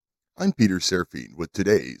I'm Peter Serafine with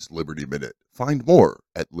today's Liberty Minute. Find more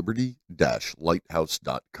at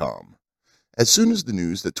liberty-lighthouse.com. As soon as the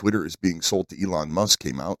news that Twitter is being sold to Elon Musk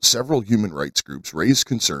came out, several human rights groups raised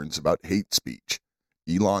concerns about hate speech.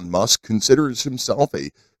 Elon Musk considers himself a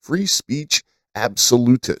free speech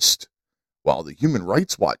absolutist, while the Human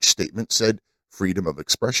Rights Watch statement said freedom of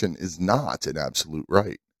expression is not an absolute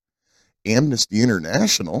right. Amnesty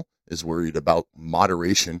International is worried about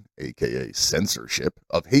moderation, aka censorship,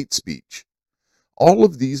 of hate speech. All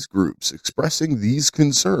of these groups expressing these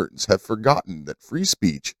concerns have forgotten that free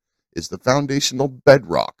speech is the foundational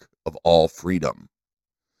bedrock of all freedom.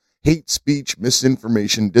 Hate speech,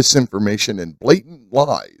 misinformation, disinformation, and blatant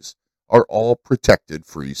lies are all protected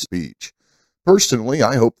free speech. Personally,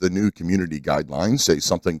 I hope the new community guidelines say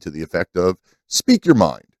something to the effect of, speak your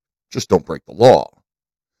mind, just don't break the law.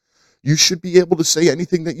 You should be able to say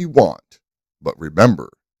anything that you want, but remember,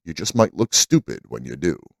 you just might look stupid when you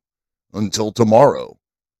do. Until tomorrow,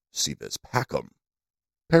 si vis pacem,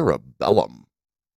 parabellum.